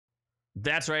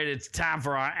That's right. It's time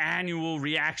for our annual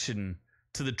reaction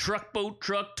to the Truck Boat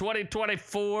Truck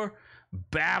 2024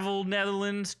 Bavel,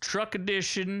 Netherlands Truck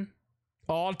Edition.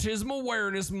 Autism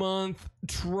Awareness Month,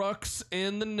 trucks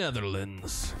in the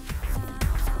Netherlands.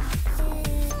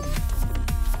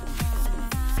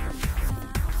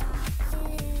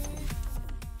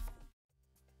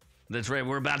 That's right,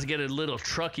 we're about to get a little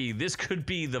trucky. This could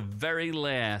be the very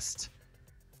last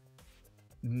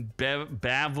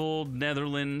Bavel,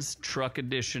 Netherlands Truck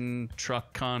Edition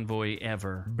Truck Convoy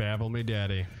ever. Babble me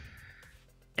daddy.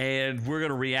 And we're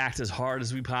going to react as hard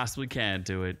as we possibly can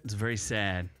to it. It's very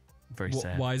sad. Very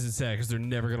sad. Why is it sad? Because they're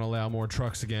never going to allow more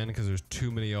trucks again because there's too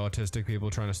many autistic people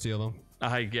trying to steal them?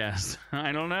 I guess.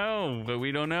 I don't know, but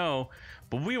we don't know.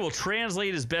 But we will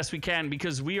translate as best we can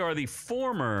because we are the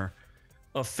former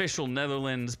official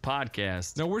Netherlands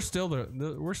podcast. No, we're still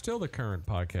the current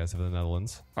podcast of the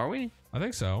Netherlands. Are we? I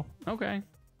think so. Okay,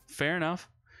 fair enough.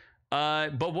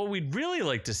 But what we'd really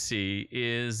like to see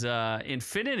is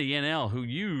Infinity NL, who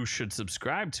you should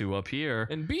subscribe to up here.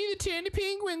 And be the teeny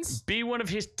penguins. Be one of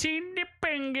his teeny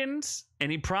penguins.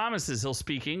 And he promises he'll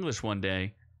speak English one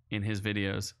day in his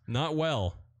videos. Not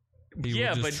well. He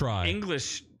will just try.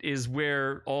 English is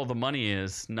where all the money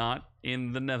is, not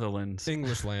in the Netherlands.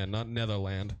 English land, not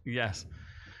Netherland. Yes.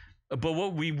 But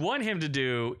what we want him to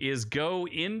do is go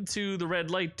into the red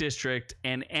light district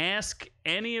and ask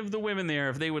any of the women there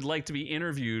if they would like to be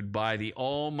interviewed by the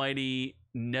almighty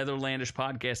Netherlandish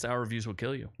podcast Our Reviews Will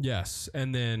Kill You. Yes,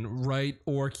 and then write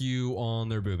 "orc you" on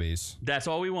their boobies. That's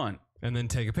all we want. And then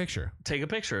take a picture. Take a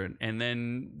picture and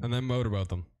then motorboat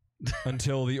them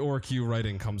until the "orc you"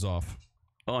 writing comes off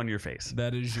on your face.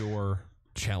 That is your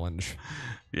challenge.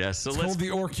 Yes, so it's called the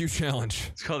 "orc you" challenge.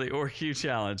 It's called the "orc you"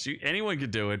 challenge. Anyone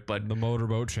could do it, but the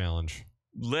motorboat challenge.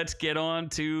 Let's get on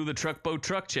to the truck boat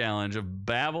truck challenge of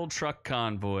Bavel Truck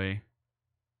Convoy.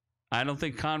 I don't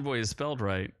think convoy is spelled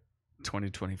right.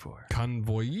 2024.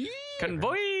 Convoy.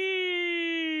 Convoy.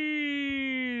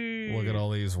 Look at all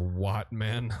these Watt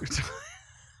men.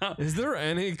 Is there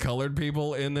any colored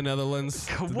people in the Netherlands?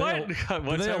 What?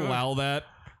 Do they allow that?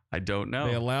 I don't know.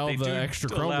 They allow the extra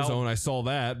chromosome. I saw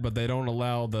that, but they don't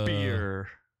allow the beer.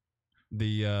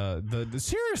 The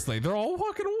seriously, they're all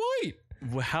fucking white.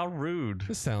 Well, how rude.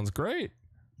 This sounds great.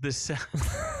 This sounds.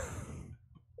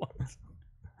 What?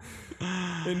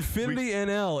 Infinity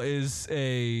NL is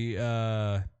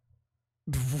a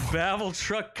Bavel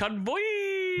Truck Convoy.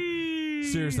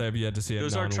 Seriously, I've yet to see a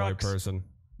non-white person.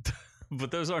 But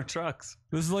those aren't trucks.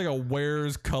 This is like a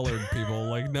where's colored people.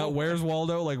 Like, not where's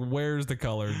Waldo, like where's the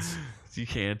coloreds? You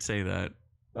can't say that.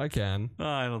 I can. Oh,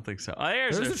 I don't think so.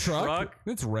 There's a truck.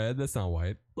 It's red. That's not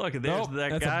white. Look, there's that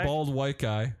that's guy. That's a bald white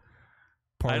guy.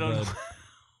 I don't know.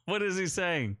 What is he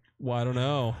saying? Well, I don't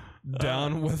know.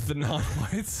 Down with the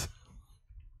non-whites.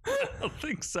 I don't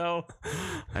think so.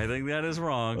 I think that is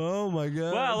wrong. Oh my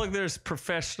god. Wow, look, there's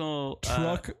professional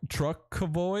truck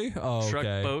convoy. Oh, truck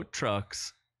boat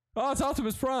trucks. Oh, it's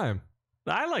Optimus Prime.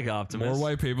 I like Optimus. More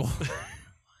white people.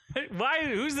 Why?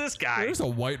 Who's this guy? There's a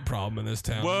white problem in this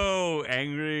town. Whoa,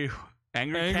 angry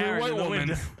Karen white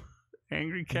woman.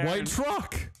 Angry Karen. White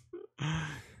truck.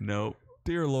 Nope.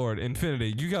 Dear Lord,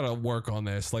 Infinity, you gotta work on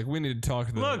this. Like, we need to talk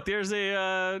to them. Look, there's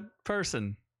a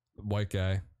person. White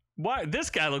guy. Why? This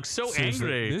guy looks so Seriously,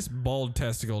 angry. This bald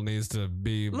testicle needs to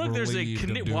be Look, there's a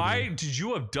why did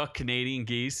you abduct Canadian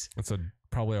geese? That's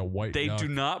probably a white They duck. do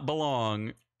not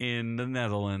belong in the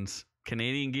Netherlands.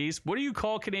 Canadian geese? What do you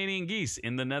call Canadian geese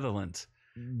in the Netherlands?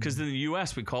 Because in the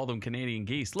U.S. we call them Canadian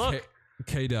geese. Look.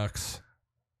 K-ducks.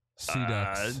 Sea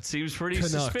ducks. It seems pretty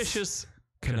suspicious.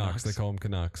 Canucks. They call them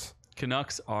Canucks.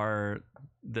 Canucks are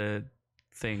the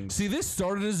things. See, this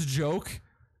started as a joke,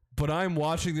 but I'm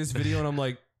watching this video and I'm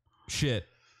like, shit,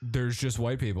 there's just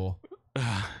white people.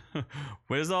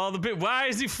 Where's all the why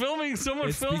is he filming?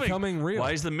 Someone filming. It's becoming real.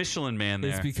 Why is the Michelin Man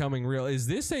there? It's becoming real. Is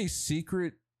this a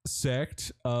secret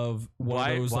sect of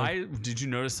one of those? Why did you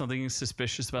notice something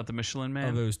suspicious about the Michelin Man?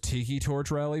 Of those tiki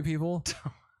torch rally people?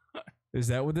 Is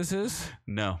that what this is?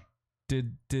 No.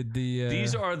 Did the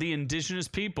These are the indigenous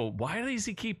people. Why does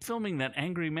he keep filming that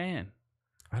angry man?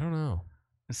 I don't know.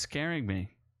 It's scaring me.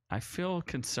 I feel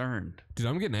concerned. Dude,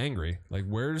 I'm getting angry. Like,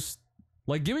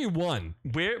 give me one.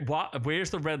 Where's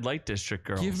the red light district,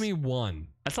 girls? Give me one.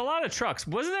 That's a lot of trucks.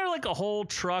 Wasn't there like a whole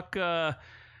truck?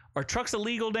 Are trucks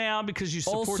illegal now because you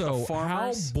support the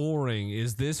farmers? How boring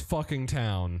is this fucking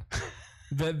town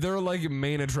that their like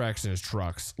main attraction is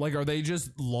trucks? Like, are they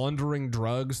just laundering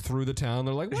drugs through the town?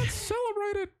 They're like, let's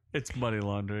celebrate it. It's money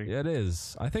laundering. Yeah, it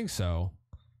is. I think so.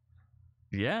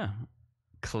 Yeah,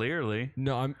 clearly.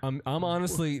 No, I'm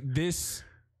honestly, this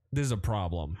This is a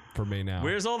problem for me now.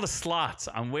 Where's all the slots?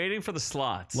 I'm waiting for the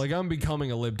slots. Like, I'm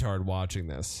becoming a libtard watching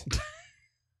this.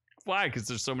 Why? Because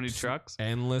there's so many trucks.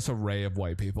 Endless array of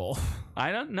white people.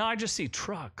 I don't know. I just see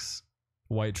trucks.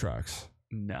 White trucks.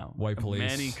 No. White police.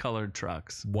 Many colored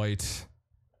trucks. White.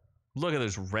 Look at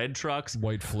those red trucks.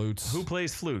 White flutes. Who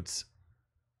plays flutes?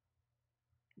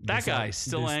 That guy's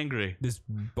still angry. This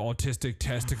autistic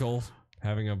testicle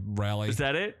having a rally. Is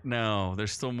that it? No,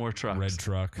 there's still more trucks. Red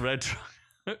truck. Red truck.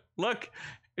 Look,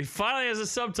 it finally has a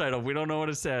subtitle. We don't know what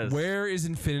it says. Where is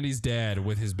Infinity's dad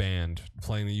with his band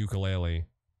playing the ukulele?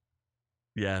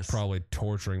 Yes. Probably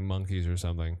torturing monkeys or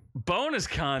something. Bonus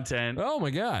content. Oh my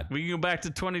god. We can go back to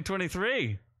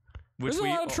 2023. There's a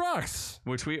lot of trucks.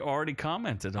 Which we already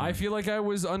commented on. I feel like I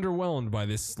was underwhelmed by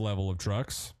this level of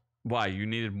trucks. Why? You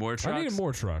needed more trucks? I needed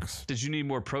more trucks. Did you need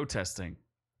more protesting?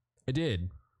 I did.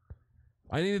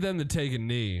 I needed them to take a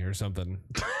knee or something.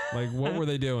 Like, what were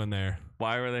they doing there?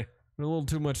 Why were they? A little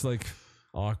too much, like,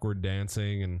 awkward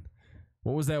dancing. And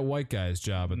what was that white guy's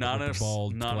job at the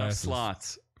bald not glasses? Enough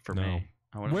slots for me.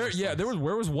 Where? Yeah,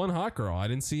 where was one hot girl? I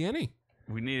didn't see any.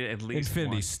 We needed at least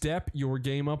Infinity, one. step your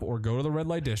game up or go to the red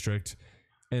light district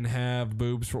and have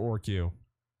boobs for OrQ.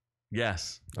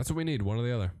 Yes. That's what we need. One or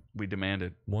the other. We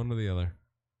demanded. One or the other.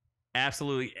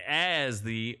 Absolutely. As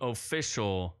the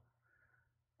official,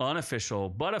 unofficial,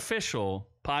 but official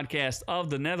podcast of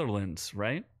the Netherlands,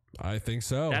 right? I think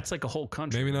so. That's like a whole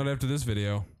country. Maybe not after this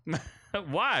video.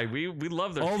 Why? We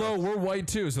love their Although trucks. we're white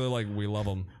too, so they're like, we love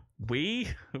them. We?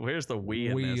 Where's the we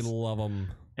in We this? love them.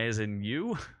 As in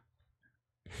you?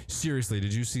 Seriously,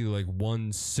 did you see like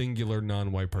one singular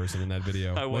non-white person in that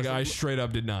video? I straight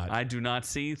up did not. I do not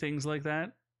see things like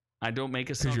that. I don't make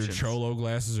assumptions. Because your cholo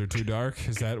glasses are too dark?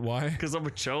 Is that why? Because I'm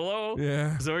a cholo?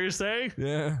 Yeah. Is that what you're saying?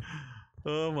 Yeah.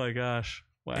 Oh my gosh.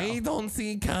 Wow. I don't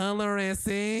see color,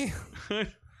 Essie.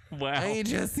 Wow. I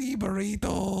just see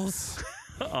burritos.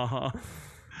 Uh-huh.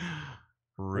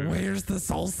 Rude. Where's the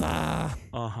salsa?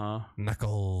 Uh-huh.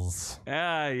 Knuckles.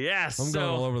 Yes. I'm going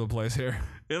all over the place here.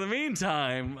 In the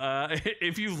meantime,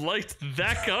 if you liked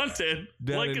that content,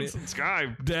 like and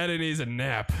subscribe. Daddy needs a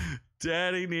nap.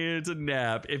 Daddy needs a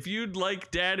nap. If you'd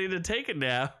like Daddy to take a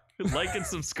nap, like and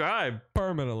subscribe.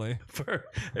 Permanently.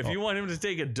 If you want him to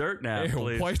take a dirt nap,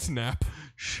 please. White nap.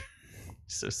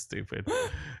 So stupid.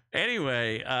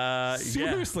 Anyway,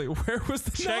 seriously, where was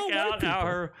the check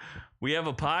out we have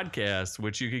a podcast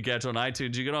which you can catch on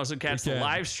iTunes. You can also catch the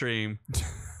live stream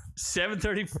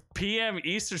 7:30 p.m.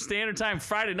 Eastern Standard Time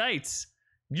Friday nights.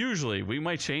 Usually, we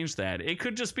might change that. It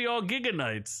could just be all Giga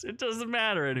nights. It doesn't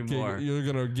matter anymore. You're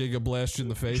gonna Giga blast you in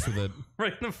the face with it.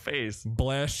 Right in the face.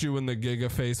 Blast you in the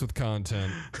Giga face with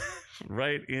content.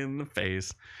 Right in the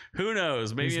face. Who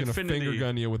knows? Maybe he's gonna finger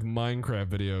gun you with Minecraft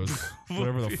videos.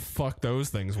 Whatever the fuck those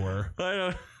things were.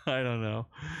 I don't know.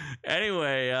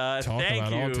 Anyway, Talk thank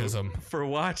about you autism. for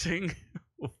watching.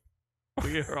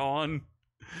 We are on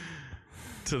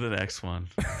to the next one.